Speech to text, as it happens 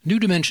New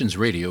Dimensions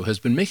Radio has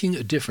been making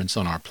a difference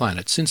on our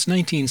planet since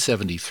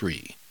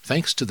 1973,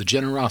 thanks to the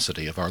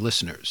generosity of our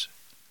listeners.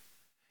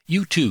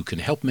 You too can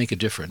help make a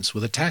difference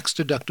with a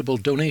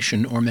tax-deductible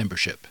donation or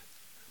membership.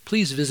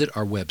 Please visit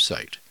our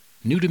website,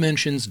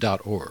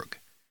 newdimensions.org,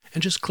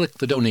 and just click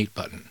the Donate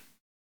button.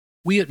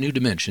 We at New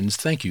Dimensions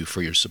thank you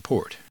for your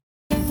support.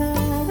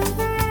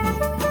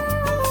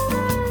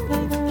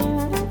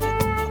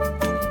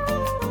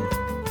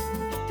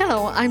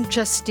 Hello, I'm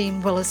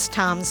Justine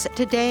Willis-Toms.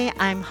 Today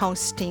I'm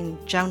hosting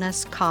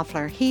Jonas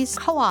Koffler. He's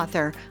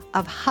co-author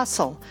of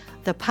Hustle,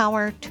 The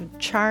Power to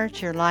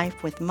Charge Your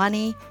Life with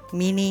Money,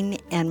 Meaning,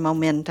 and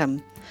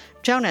Momentum.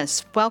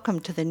 Jonas,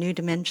 welcome to the New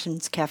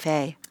Dimensions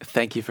Cafe.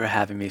 Thank you for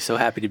having me. So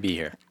happy to be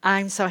here.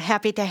 I'm so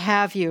happy to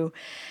have you.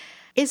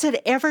 Is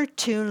it ever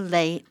too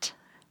late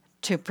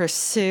to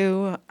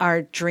pursue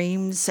our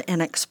dreams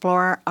and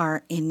explore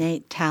our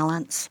innate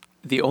talents?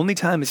 The only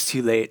time it's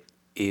too late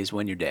is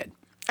when you're dead.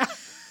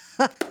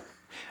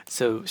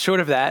 So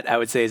short of that, I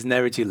would say it's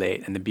never too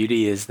late. And the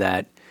beauty is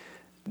that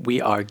we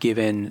are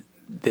given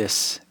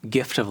this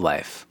gift of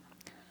life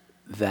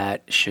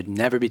that should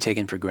never be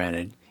taken for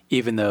granted,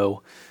 even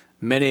though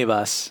many of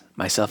us,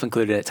 myself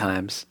included at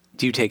times,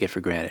 do take it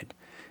for granted.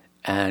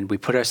 And we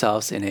put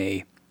ourselves in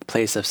a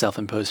place of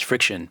self-imposed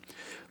friction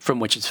from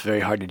which it's very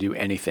hard to do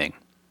anything.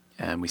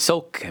 And we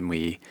sulk and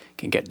we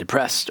can get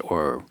depressed,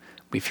 or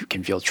we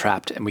can feel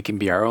trapped, and we can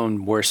be our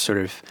own worst sort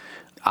of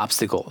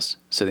obstacles.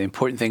 So the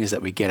important thing is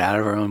that we get out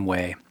of our own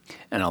way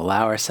and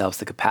allow ourselves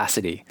the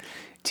capacity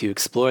to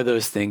explore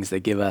those things that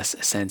give us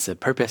a sense of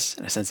purpose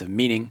and a sense of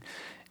meaning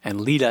and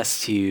lead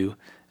us to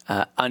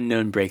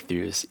unknown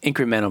breakthroughs,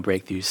 incremental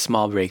breakthroughs,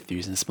 small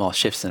breakthroughs, and small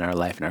shifts in our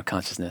life and our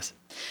consciousness.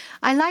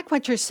 I like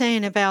what you're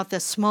saying about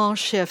the small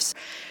shifts.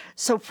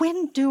 So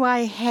when do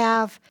I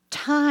have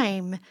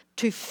time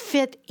to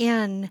fit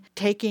in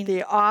taking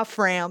the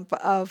off-ramp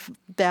of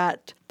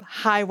that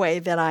highway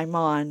that I'm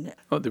on?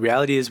 Well, the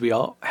reality is we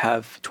all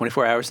have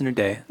 24 hours in a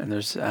day, and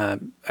there's,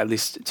 at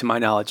least to my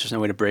knowledge, there's no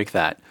way to break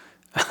that.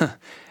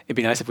 It'd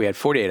be nice if we had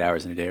 48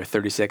 hours in a day, or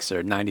 36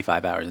 or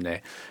 95 hours in a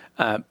day.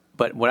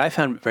 But what I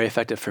found very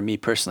effective for me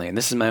personally, and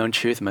this is my own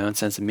truth, my own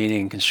sense of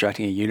meaning, and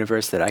constructing a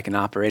universe that I can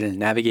operate and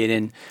navigate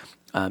in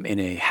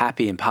a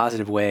happy and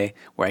positive way,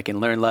 where I can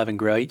learn, love, and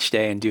grow each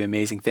day and do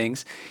amazing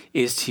things,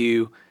 is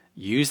to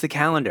use the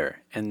calendar,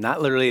 and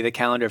not literally the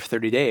calendar of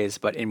 30 days,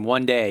 but in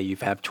one day you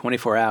have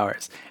 24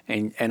 hours.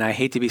 And I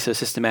hate to be so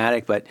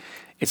systematic, but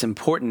it's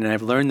important, and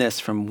I've learned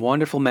this from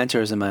wonderful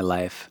mentors in my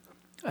life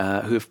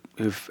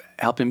who've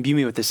helped imbue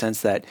me with the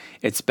sense that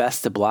it's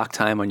best to block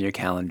time on your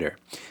calendar.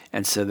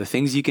 And so the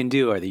things you can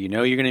do are that you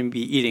know you're going to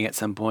be eating at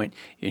some point,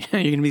 you know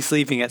you're going to be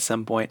sleeping at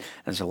some point,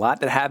 and there's a lot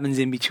that happens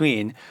in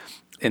between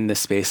in the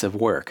space of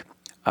work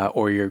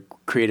or your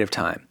creative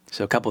time.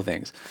 So a couple of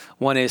things.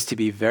 One is to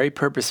be very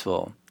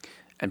purposeful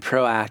and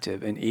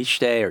proactive in each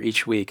day or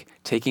each week,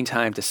 taking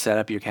time to set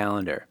up your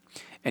calendar.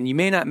 And you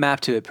may not map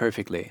to it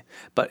perfectly,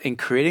 but in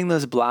creating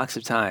those blocks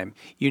of time,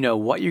 you know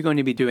what you're going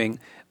to be doing,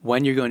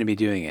 when you're going to be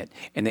doing it.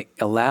 And it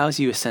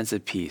allows you a sense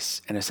of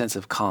peace and a sense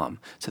of calm.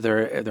 So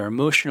there are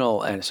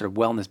emotional and sort of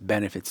wellness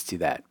benefits to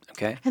that,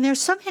 okay? And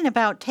there's something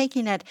about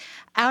taking it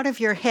out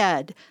of your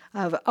head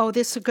of, oh,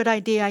 this is a good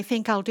idea, I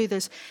think I'll do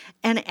this,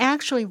 and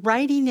actually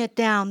writing it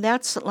down.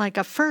 That's like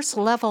a first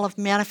level of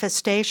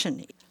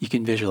manifestation. You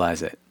can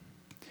visualize it.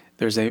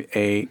 There's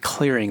a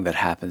clearing that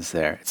happens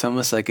there. It's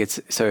almost like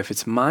so if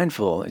it's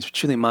mindful, it's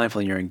truly mindful,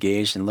 and you're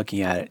engaged in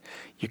looking at it,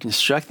 you're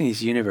constructing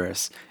this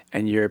universe,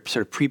 and you're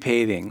sort of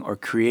pre-paving or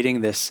creating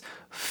this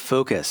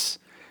focus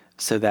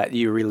so that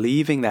you're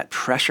relieving that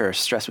pressure or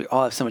stress. We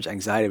all have so much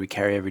anxiety we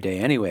carry every day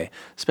anyway,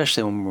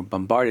 especially when we're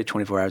bombarded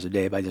 24 hours a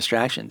day by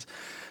distractions.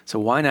 So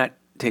why not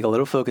take a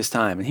little focused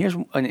time? And here's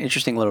an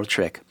interesting little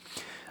trick,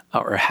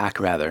 or hack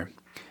rather.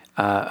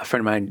 A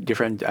friend of mine, dear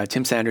friend,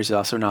 Tim Sanders, is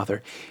also an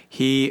author.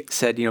 He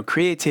said,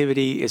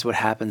 creativity is what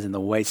happens in the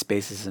white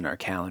spaces in our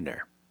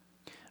calendar,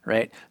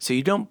 right? So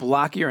you don't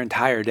block your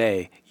entire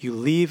day. You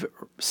leave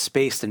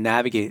space to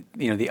navigate,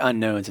 the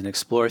unknowns and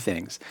explore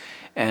things.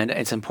 And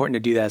it's important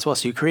to do that as well.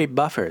 So you create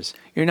buffers.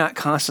 You're not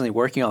constantly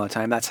working all the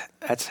time.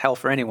 That's hell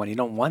for anyone. You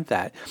don't want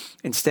that.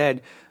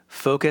 Instead,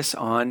 focus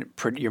on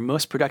your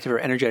most productive or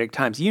energetic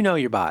times. You know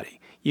your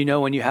body. You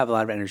know when you have a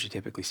lot of energy,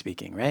 typically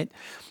speaking, right?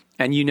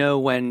 And you know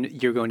when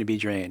you're going to be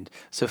drained.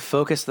 So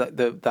focus,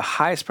 the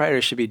highest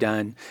priority should be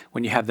done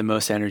when you have the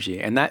most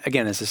energy. And that,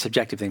 again, is a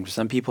subjective thing. For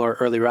some people are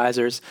early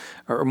risers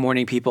or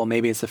morning people,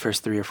 maybe it's the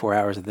first 3 or 4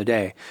 hours of the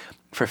day.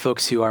 For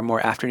folks who are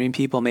more afternoon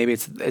people, maybe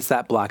it's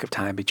that block of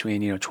time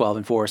between 12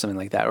 and 4 or something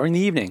like that, or in the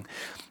evening.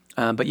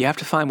 But you have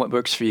to find what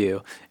works for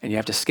you, and you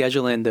have to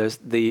schedule in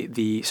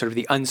the sort of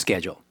the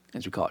unschedule,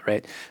 as we call it,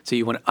 right? So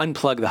you want to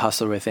unplug the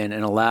hustle within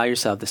and allow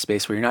yourself the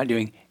space where you're not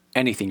doing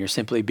anything. You're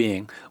simply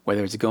being,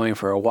 whether it's going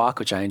for a walk,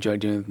 which I enjoy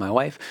doing with my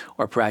wife,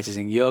 or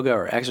practicing yoga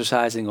or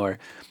exercising or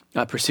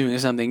pursuing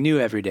something new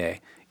every day.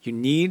 You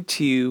need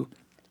to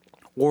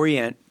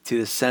orient to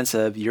the sense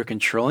of you're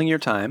controlling your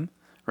time,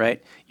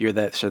 right? You're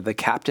the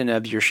captain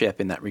of your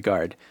ship in that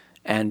regard.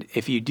 And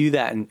if you do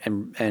that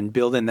and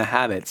build in the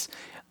habits,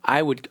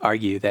 I would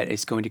argue that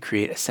it's going to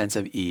create a sense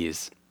of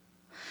ease.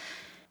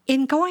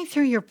 In going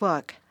through your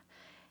book,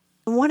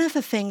 one of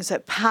the things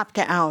that popped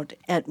out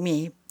at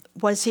me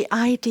was the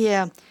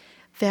idea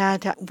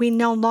that we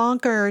no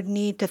longer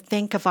need to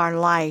think of our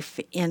life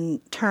in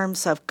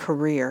terms of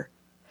career.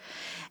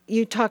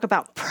 You talk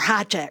about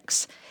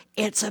projects.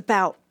 It's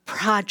about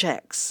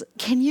projects.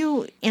 Can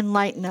you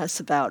enlighten us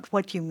about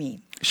what you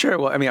mean? Sure.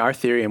 Well, I mean, our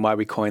theory and why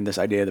we coined this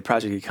idea of the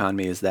project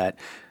economy is that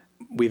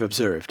we've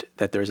observed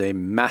that there's a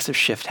massive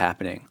shift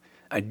happening,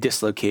 a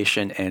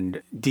dislocation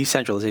and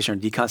decentralization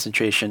or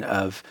deconcentration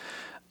of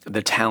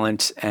the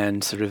talent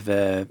and sort of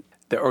the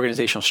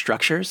organizational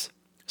structures.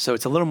 So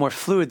it's a little more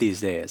fluid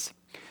these days.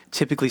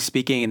 Typically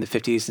speaking, in the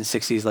 50s and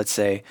 60s, let's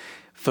say,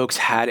 folks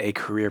had a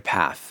career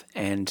path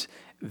and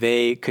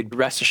they could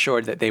rest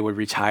assured that they would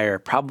retire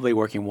probably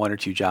working one or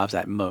two jobs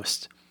at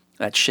most.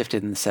 That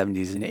shifted in the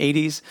 70s and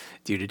 80s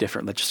due to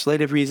different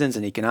legislative reasons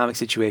and economic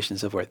situations and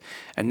so forth.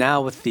 And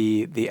now with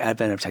the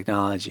advent of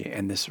technology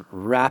and this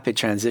rapid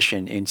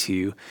transition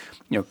into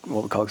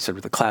what we call sort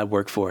of the cloud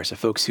workforce of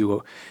folks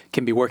who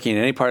can be working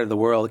in any part of the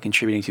world,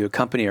 contributing to a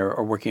company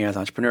or working as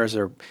entrepreneurs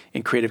or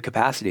in creative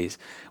capacities,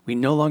 we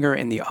no longer are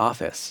in the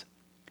office.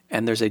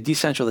 And there's a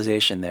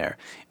decentralization there,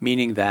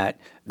 meaning that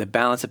the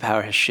balance of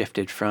power has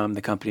shifted from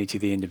the company to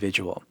the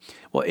individual.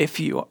 Well, if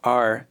you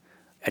are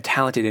a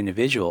talented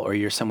individual or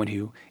you're someone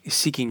who is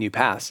seeking new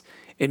paths,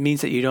 it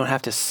means that you don't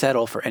have to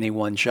settle for any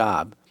one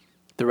job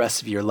the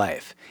rest of your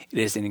life. It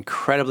is an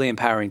incredibly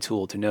empowering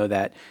tool to know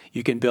that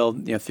you can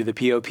build, through the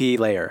POP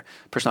layer,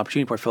 personal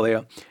opportunity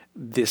portfolio,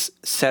 this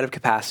set of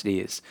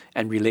capacities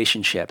and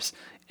relationships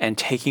and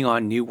taking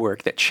on new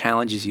work that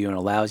challenges you and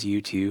allows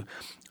you to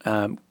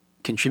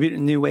contribute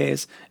in new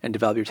ways and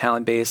develop your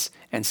talent base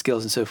and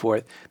skills and so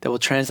forth that will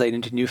translate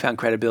into newfound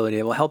credibility.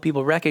 It will help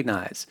people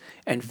recognize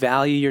and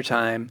value your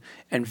time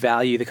and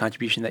value the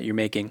contribution that you're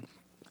making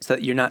so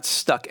that you're not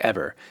stuck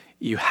ever.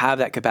 You have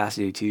that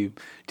capacity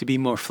to be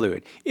more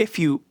fluid. If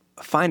you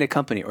find a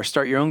company or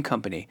start your own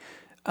company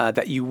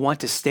that you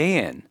want to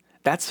stay in,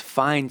 that's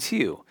fine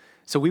too.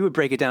 So we would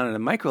break it down at a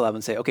micro level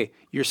and say, okay,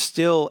 you're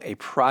still a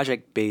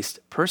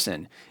project-based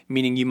person,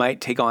 meaning you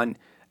might take on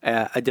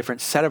a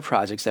different set of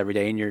projects every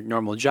day in your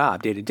normal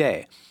job, day to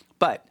day.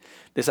 But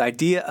this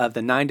idea of the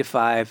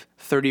 9-to-5,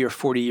 30 or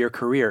 40-year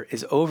career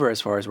is over as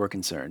far as we're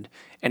concerned.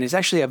 And it's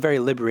actually a very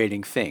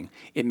liberating thing.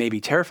 It may be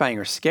terrifying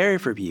or scary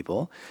for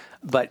people,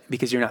 but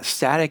because you're not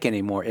static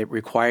anymore, it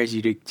requires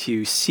you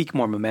to seek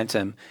more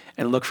momentum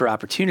and look for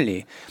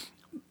opportunity.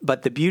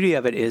 But the beauty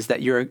of it is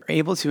that you're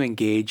able to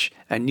engage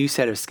a new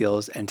set of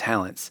skills and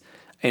talents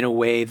in a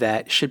way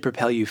that should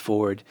propel you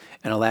forward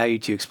and allow you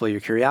to explore your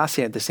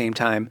curiosity at the same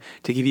time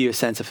to give you a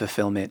sense of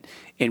fulfillment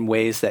in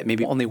ways that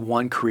maybe only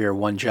one career,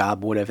 one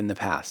job would have in the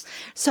past.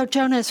 So,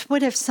 Jonas,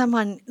 what if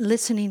someone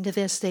listening to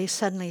this, they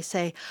suddenly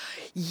say,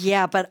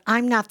 yeah, but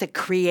I'm not the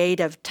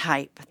creative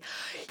type?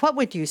 What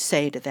would you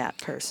say to that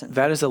person?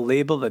 That is a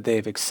label that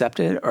they've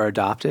accepted or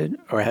adopted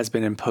or has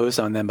been imposed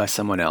on them by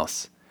someone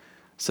else.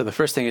 So the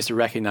first thing is to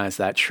recognize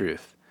that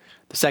truth.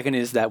 The second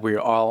is that we're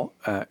all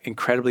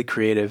incredibly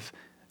creative,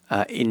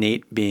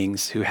 innate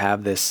beings who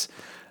have this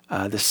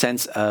the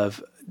sense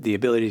of the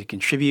ability to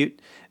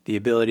contribute, the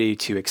ability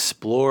to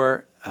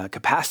explore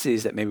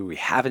capacities that maybe we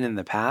haven't in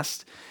the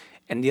past.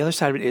 And the other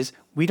side of it is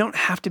we don't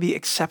have to be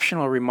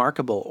exceptional,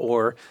 remarkable,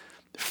 or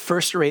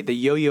first-rate the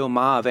yo-yo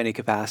ma of any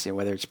capacity,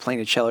 whether it's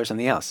playing a cello or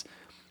something else.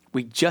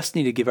 We just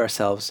need to give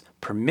ourselves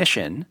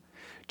permission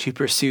to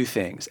pursue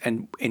things.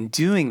 And in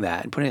doing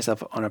that and putting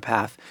ourselves on a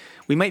path,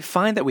 we might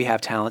find that we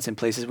have talents in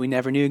places we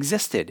never knew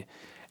existed.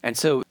 And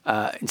so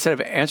instead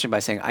of answering by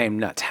saying, I am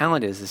not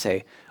talented, is to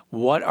say,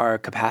 what are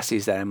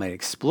capacities that I might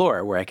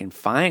explore where I can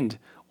find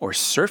or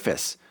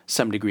surface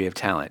some degree of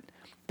talent,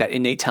 that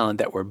innate talent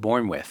that we're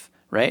born with,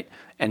 right?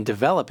 And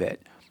develop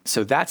it.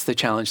 So that's the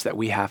challenge that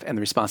we have and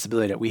the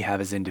responsibility that we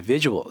have as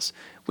individuals.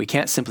 We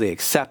can't simply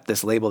accept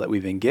this label that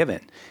we've been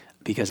given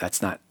because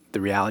that's not the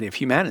reality of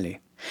humanity.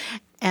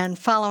 And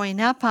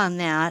following up on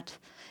that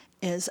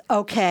is,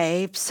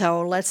 okay,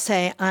 so let's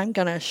say I'm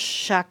going to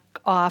shuck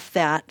off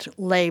that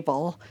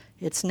label.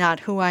 It's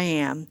not who I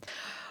am.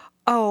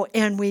 Oh,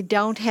 and we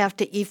don't have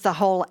to eat the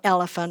whole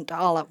elephant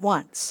all at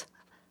once.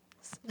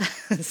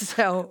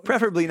 So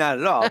preferably not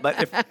at all,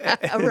 but if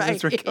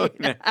right. We're going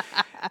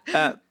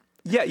there.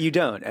 Yeah, you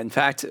don't. In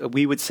fact,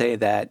 we would say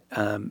that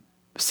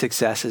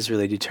success is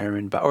really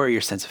determined by, or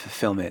your sense of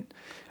fulfillment,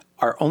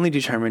 are only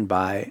determined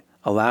by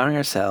allowing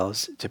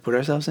ourselves to put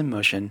ourselves in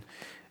motion,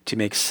 to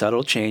make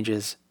subtle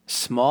changes,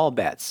 small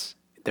bets.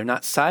 They're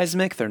not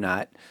seismic, they're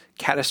not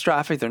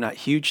catastrophic, they're not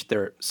huge.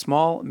 They're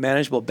small,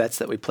 manageable bets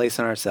that we place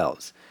on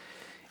ourselves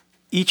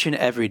each and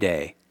every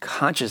day,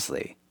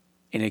 consciously,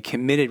 in a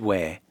committed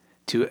way,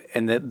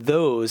 and that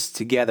those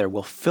together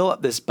will fill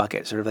up this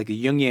bucket, sort of like a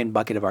Jungian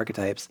bucket of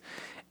archetypes,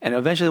 and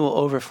eventually will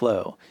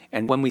overflow.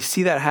 And when we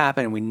see that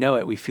happen and we know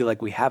it, we feel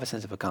like we have a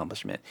sense of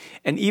accomplishment.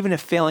 And even if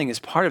failing is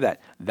part of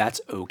that,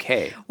 that's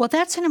okay. Well,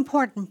 that's an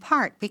important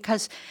part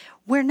because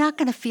we're not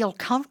going to feel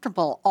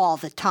comfortable all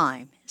the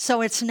time.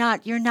 So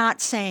you're not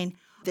saying,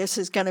 this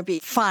is going to be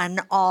fun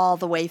all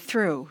the way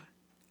through.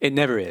 It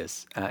never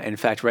is. In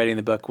fact, writing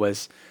the book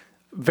was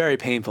very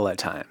painful at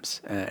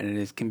times, and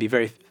it can be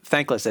very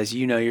thankless, as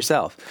you know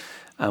yourself,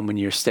 when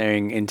you're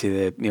staring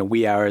into the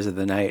wee hours of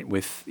the night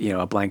with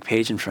a blank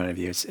page in front of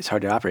you. It's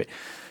hard to operate.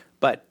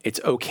 But it's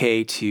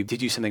okay to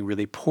do something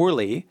really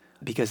poorly,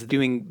 because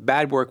doing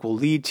bad work will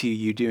lead to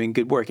you doing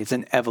good work. It's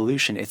an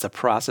evolution. It's a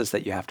process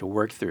that you have to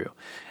work through.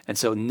 And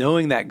so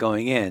knowing that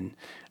going in,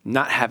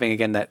 not having,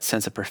 again, that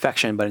sense of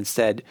perfection, but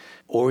instead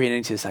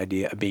orienting to this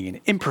idea of being an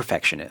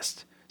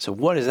imperfectionist. So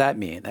what does that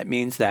mean? That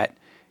means that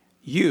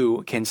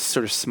you can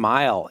sort of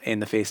smile in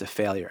the face of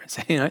failure and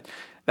say,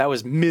 that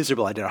was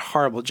miserable. I did a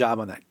horrible job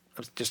on that. It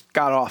was just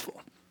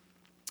god-awful.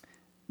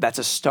 That's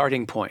a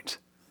starting point.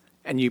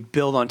 And you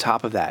build on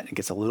top of that. It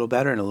gets a little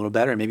better and a little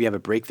better, and maybe you have a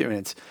breakthrough, and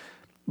it's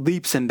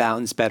leaps and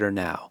bounds better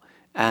now.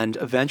 And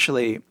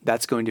eventually,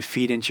 that's going to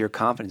feed into your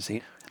confidence.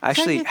 I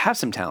actually have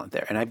some talent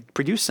there, and I've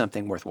produced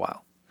something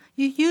worthwhile.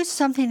 You use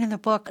something in the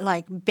book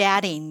like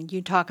batting.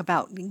 You talk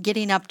about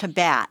getting up to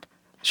bat.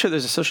 Sure.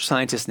 There's a social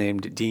scientist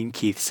named Dean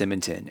Keith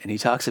Simonton, and he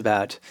talks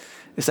about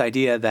this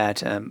idea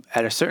that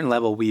at a certain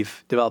level,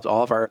 we've developed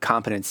all of our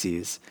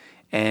competencies.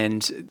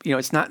 And,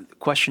 it's not a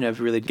question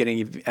of really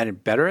getting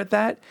better at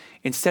that.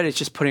 Instead, it's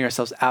just putting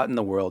ourselves out in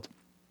the world,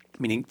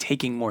 meaning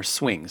taking more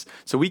swings.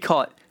 So we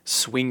call it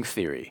swing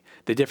theory,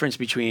 the difference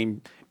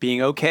between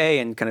being okay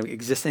and kind of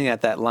existing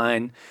at that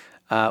line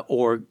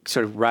or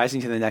sort of rising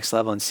to the next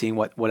level and seeing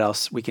what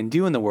else we can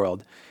do in the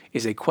world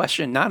is a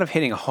question not of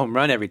hitting a home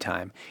run every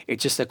time.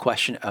 It's just a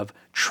question of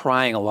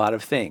trying a lot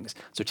of things.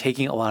 So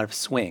taking a lot of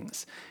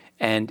swings.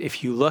 And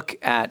if you look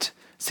at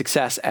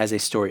success as a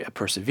story of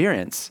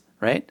perseverance,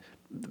 right?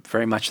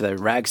 Very much the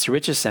rags to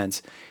riches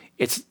sense,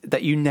 it's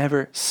that you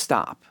never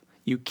stop.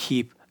 You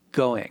keep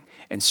going.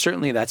 And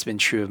certainly that's been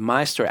true of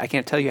my story. I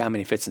can't tell you how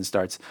many fits and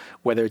starts,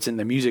 whether it's in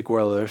the music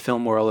world or the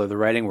film world or the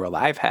writing world,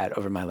 I've had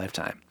over my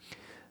lifetime.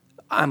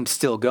 I'm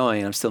still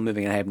going, I'm still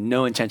moving, and I have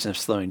no intention of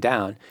slowing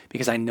down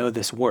because I know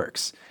this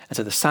works. And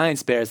so the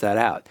science bears that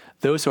out.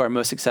 Those who are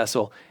most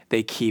successful,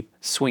 they keep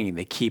swinging,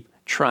 they keep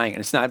trying,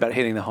 and it's not about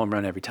hitting the home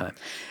run every time.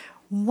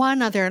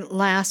 One other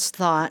last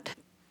thought.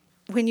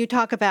 When you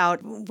talk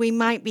about we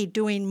might be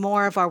doing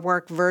more of our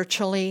work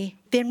virtually,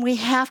 then we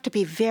have to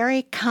be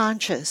very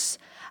conscious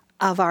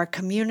of our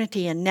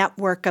community and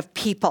network of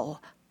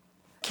people.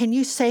 Can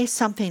you say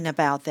something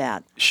about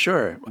that?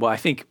 Sure. Well, I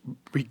think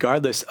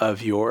regardless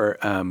of your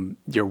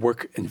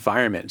work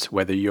environment,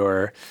 whether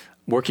you're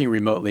working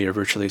remotely or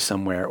virtually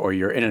somewhere or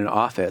you're in an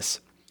office,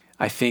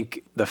 I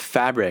think the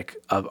fabric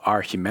of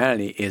our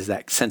humanity is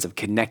that sense of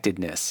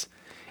connectedness.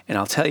 And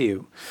I'll tell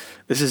you,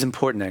 this is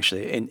important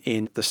actually.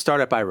 In the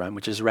startup I run,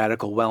 which is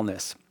Radical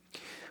Wellness,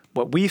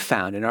 what we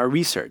found in our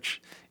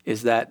research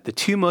is that the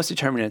two most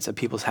determinants of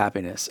people's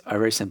happiness are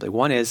very simply.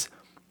 One is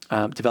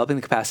developing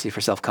the capacity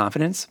for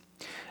self-confidence,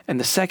 and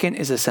the second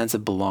is a sense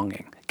of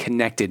belonging,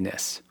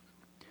 connectedness.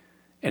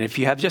 And if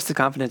you have just the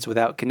confidence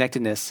without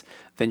connectedness,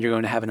 then you're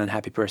going to have an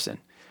unhappy person.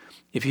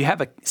 If you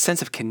have a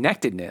sense of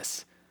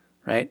connectedness,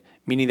 right,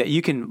 meaning that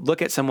you can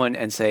look at someone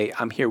and say,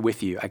 I'm here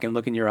with you. I can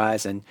look in your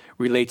eyes and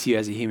relate to you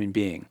as a human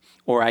being.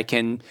 Or I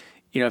can,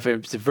 if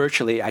it's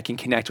virtually, I can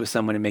connect with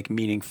someone and make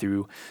meaning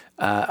through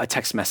a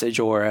text message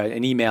or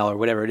an email or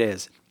whatever it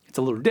is. It's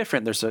a little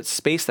different. There's a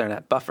space there in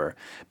that buffer,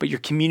 but you're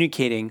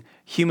communicating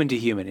human to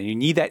human, and you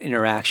need that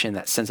interaction,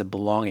 that sense of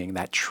belonging,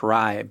 that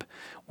tribe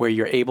where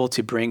you're able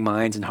to bring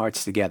minds and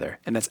hearts together,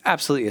 and that's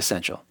absolutely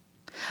essential.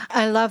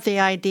 I love the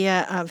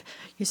idea of,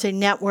 you say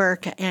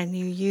network, and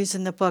you use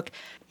in the book,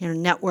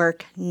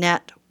 network,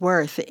 net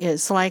worth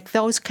is like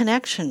those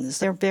connections.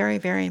 They're very,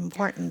 very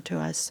important to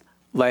us.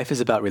 Life is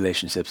about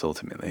relationships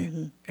ultimately.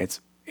 Mm-hmm.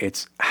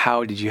 It's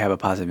how did you have a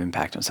positive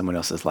impact on someone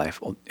else's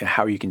life?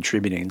 How are you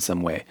contributing in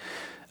some way?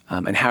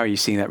 And how are you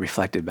seeing that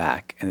reflected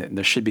back? And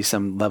there should be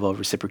some level of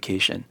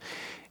reciprocation.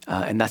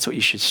 And that's what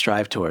you should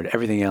strive toward.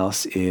 Everything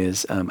else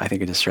is, I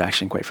think, a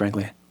distraction, quite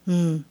frankly.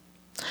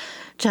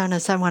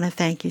 Jonas, I want to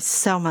thank you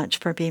so much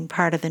for being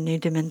part of the New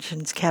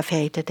Dimensions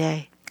Cafe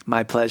today.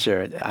 My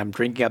pleasure. I'm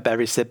drinking up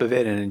every sip of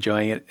it and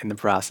enjoying it in the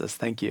process.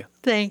 Thank you.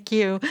 Thank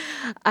you.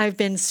 I've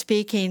been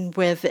speaking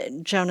with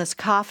Jonas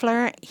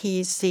Koffler.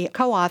 He's the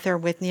co-author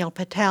with Neil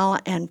Patel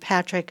and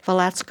Patrick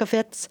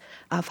Vlaskovits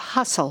of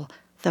Hustle,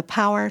 the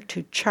Power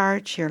to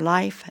Charge Your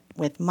Life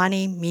with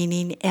Money,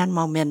 Meaning, and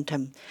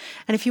Momentum.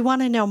 And if you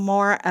want to know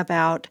more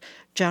about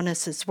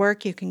Jonas's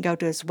work, you can go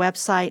to his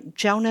website,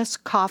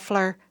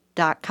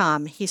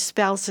 jonaskoffler.com. He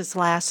spells his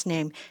last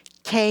name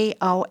Koffler,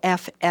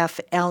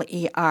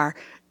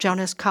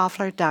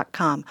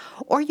 jonaskoffler.com.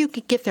 Or you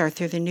could get there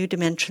through the New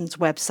Dimensions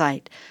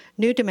website,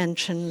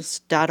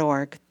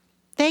 newdimensions.org.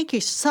 Thank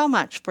you so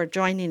much for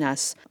joining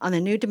us on the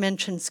New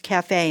Dimensions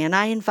Cafe, and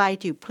I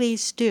invite you,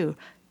 please do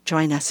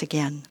join us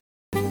again.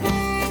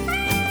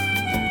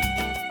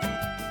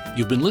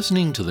 You've been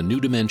listening to the New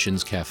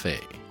Dimensions Cafe.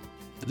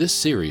 This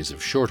series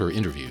of shorter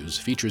interviews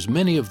features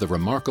many of the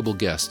remarkable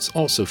guests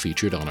also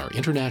featured on our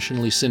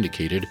internationally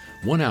syndicated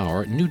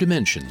one-hour New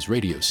Dimensions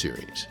radio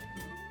series.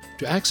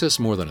 To access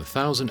more than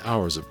 1,000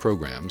 hours of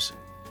programs,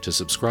 To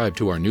subscribe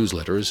to our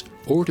newsletters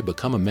or to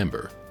become a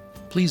member,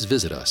 please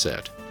visit us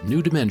at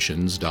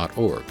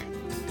newdimensions.org.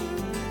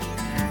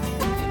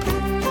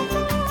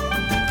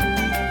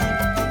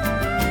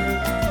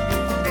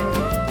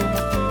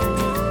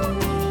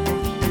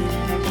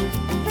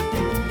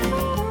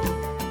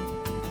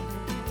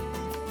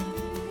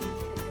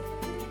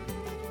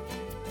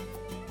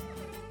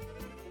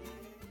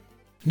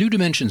 New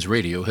Dimensions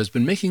Radio has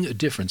been making a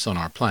difference on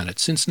our planet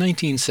since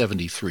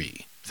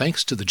 1973,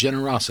 thanks to the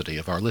generosity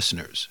of our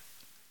listeners.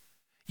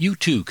 You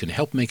too can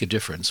help make a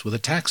difference with a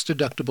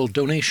tax-deductible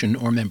donation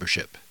or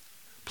membership.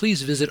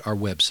 Please visit our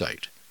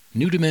website,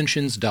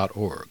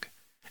 newdimensions.org,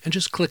 and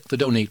just click the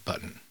Donate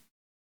button.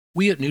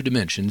 We at New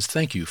Dimensions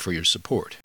thank you for your support.